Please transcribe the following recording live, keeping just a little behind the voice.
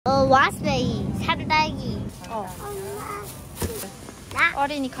와스베리, 산딸기.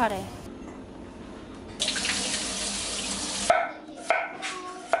 어린이 카레.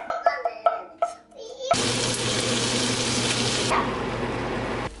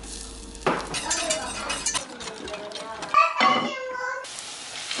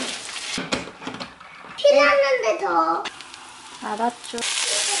 피났는데 더. 알았죠.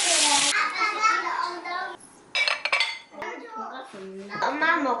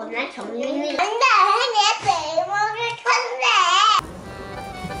 엄마 먹었네, 정민이. 근데 내 먹을 건데.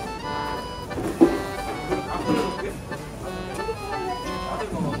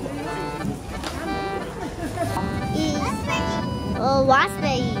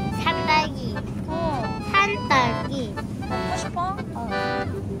 와스베리, 산딸기. 산딸기. 먹고 싶어?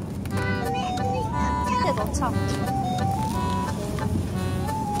 이렇게 넣자.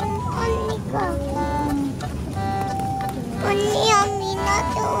 언니가. 언니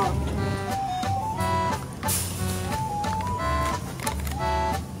나도.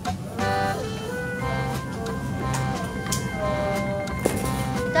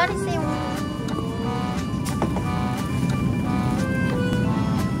 기다리세요.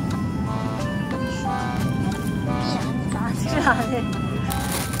 안 해.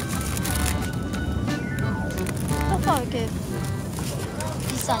 소파 왜 이렇게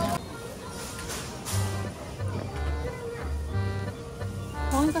비싸냐?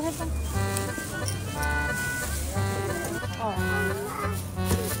 거기서 해봐.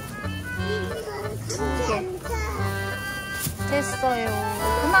 됐어요.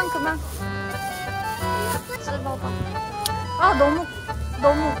 그만. 씹어봐. 아, 너무.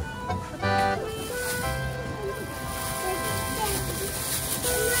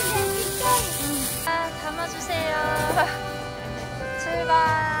 담아주세요. 출발.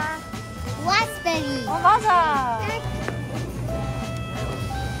 와스베리. 맞아.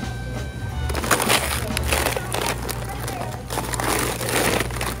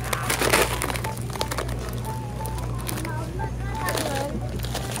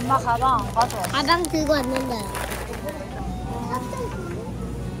 엄마 가방 안 가져와. 가방 들고 왔는데.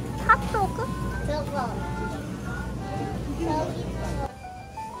 핫도그? 저거. 저기.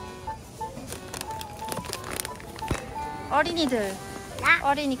 어린이들.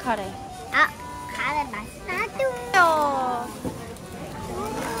 어린이 카레. 카레 맛있어.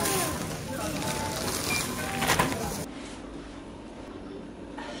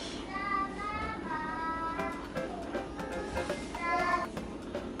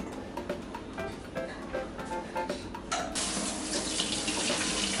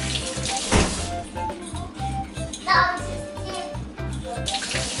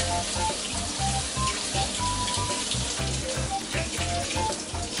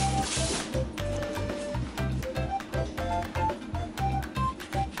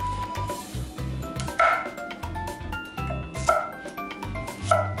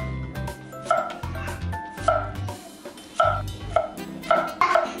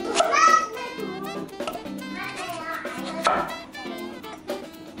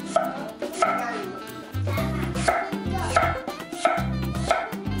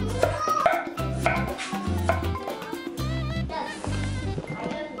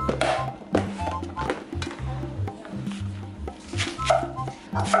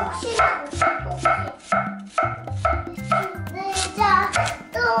 진짜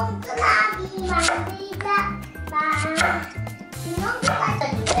똥끈하기 만들자 이만큼까지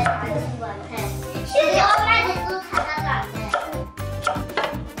노래 많은 것 같아. 실력까지 또 하나도 안 돼.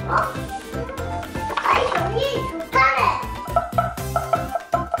 아니 언니 좋다네.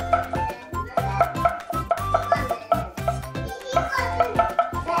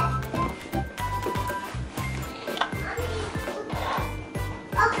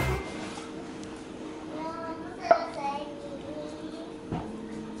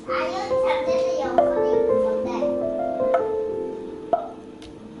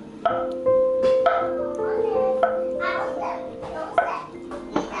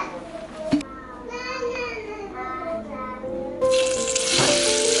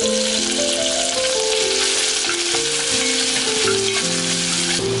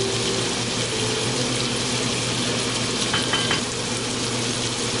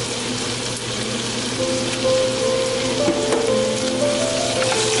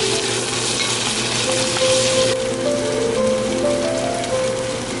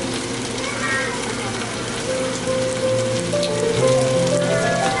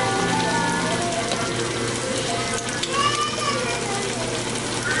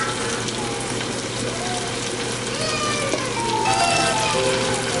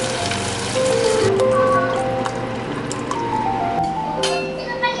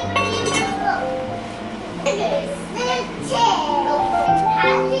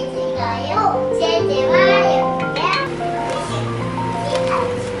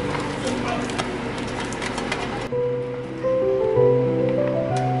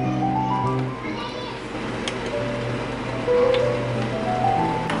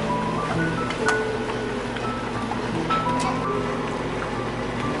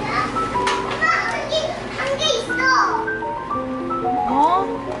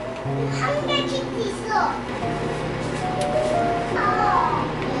 한 개 키트 있어.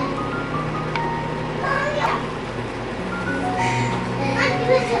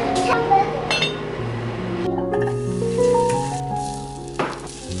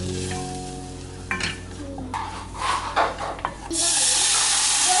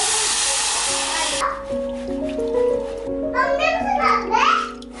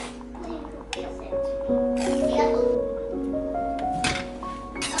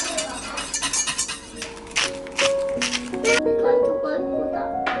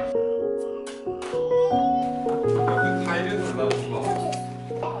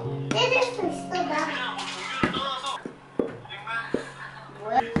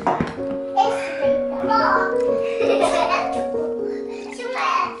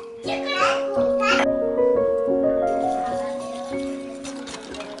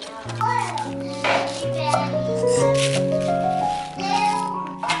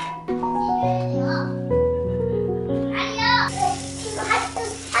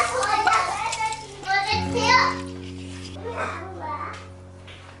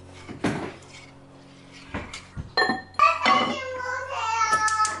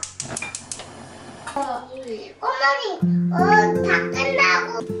 어머니, 다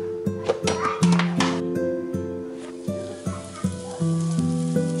끝나고.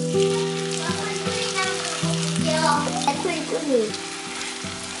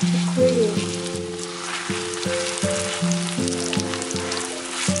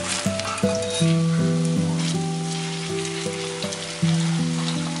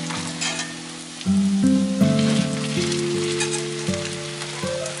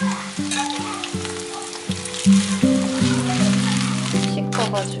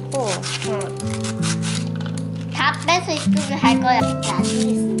 씻어가지고 다 빼서 이쪽에 할 거야.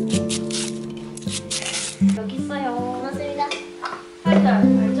 나중에 여기 있어요. 고맙습니다. 살살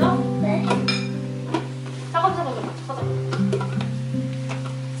알죠? 네. 차근차근 차근차근.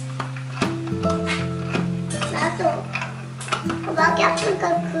 나도 마귀 아프니까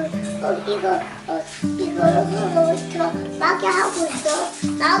이거로부터 마귀 하고 있어.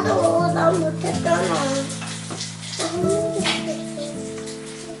 나도 나 못했잖아.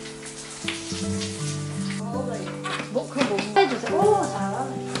 뭐 그거 뭐 해주세요. 오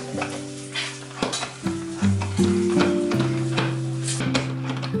잘하네.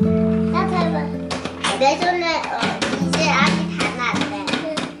 나 닮아. 내 손에 이제 아직 다 났네.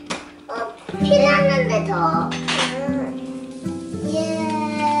 피 났는데 더.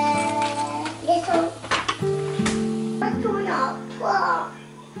 내 손. 손 아파.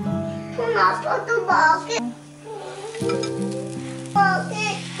 손 아파도 먹이.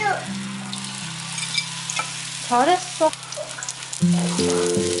 먹이도. 잘했어.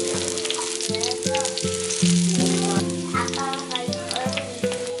 아빠가 이걸.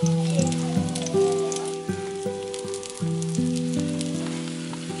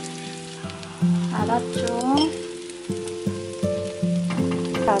 알았죠?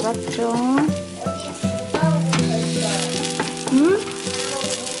 알았죠? 응?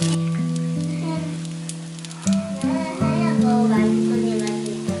 하얀 많이 손이 많이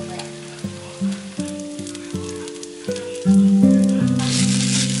있는 거야.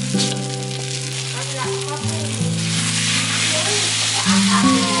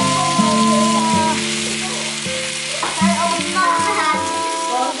 엄마가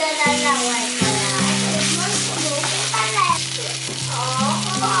먹여달라고 할 거야.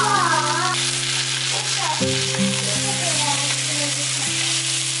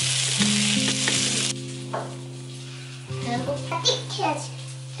 결국 띡해야지.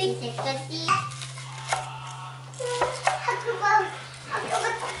 띡까지. 학교가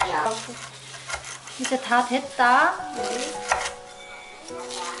띡이야. 이제 다 됐다.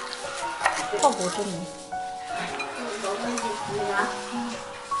 오빠 뭐 줬니? 먹은지 몰라.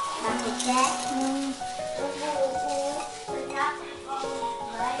 나 볼게.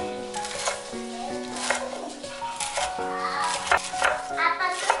 아빠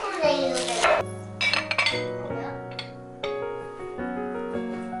초콜릿 이거.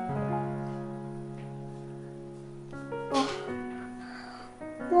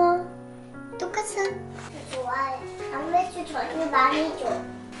 와, 똑같아. 좋아해. 양배추 저기 많이 줘.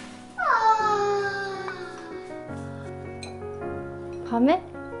 밤에?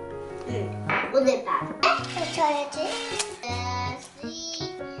 응. 오늘 밤. 쳐야지.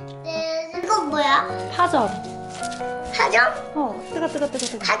 이거 뭐야? 파전. 파전? 뜨거.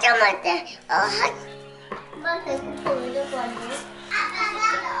 파전 할 때, 엄마 배고파 울고 왔니? 아빠가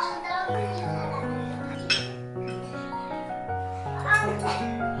너무 빵거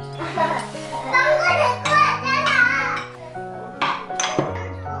데리고 왔잖아.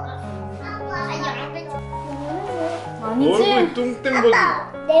 아니지? 얼굴이 뚱땡거지.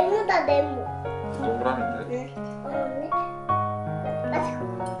 아빠, 네모다, 네모. 동그라미인데. 응.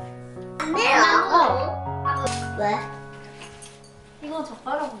 안 돼요. 왜? 이거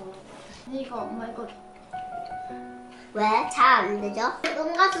젓가락으로. 이거 엄마 이거 줘. 왜? 잘 안 되죠?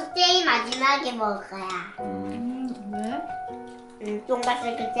 돈가스 제일 마지막에 먹을 거야. 왜? 돈가스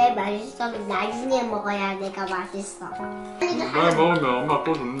그 제일 맛있어도 나중에 먹어야 내가 맛있어. 이거 많이 먹으면 엄마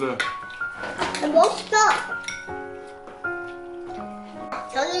또 준대. 멋있어.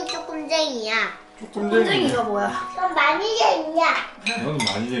 저긴 조금쟁이야. 꼼쟁이가 뭐야? 그럼 많이쟁이야. 너는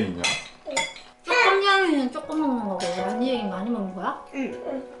많이 쟁이냐? 꼼쟁이는 조금 먹는 거고 많이 많이 먹는 거야?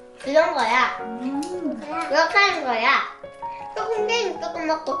 응. 그런 거야. 그렇게 하는 거야. 조금쟁이 조금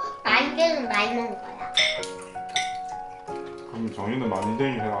먹고 많이쟁이는 많이 먹는 거야. 그럼 정희는 많이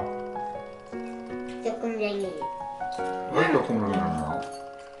쟁이 해라. 조금쟁이. 왜 조금쟁이냐?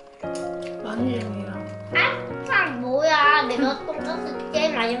 많이쟁이랑. 아, 참 뭐야. 내가 돈가스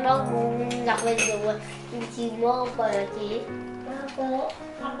제일 많이 먹는다고 했는데 왜 지금 먹을 거야지.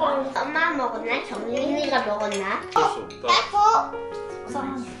 엄마 먹었나? 정민이가 먹었나? 할수 없다.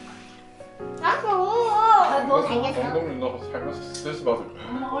 너 알겠어. 감독님 너 살면서 스트레스 받을 거야.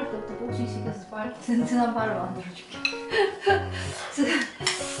 엄마 어릴 때부터 복싱 시켜서 튼튼한 발을 만들어줄게.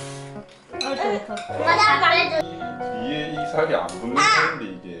 어릴 때부터. 엄마 다 말해줘. 뒤에 이 살이 안 붙는 편인데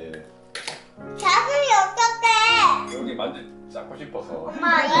이게 자금이 어떡해? 여기 잡고 싶어서.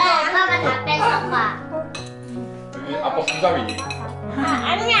 엄마 이거 엄마가 다 뺏어봐. 여기 아빠 손잡이.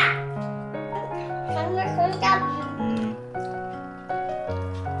 아니야. 정말 손잡이.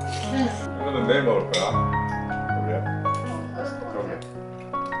 이거는 내일 먹을 거야. 그래? 그러게.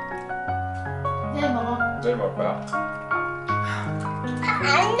 네 먹어. 내일 먹을 거야.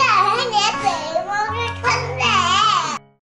 안 돼.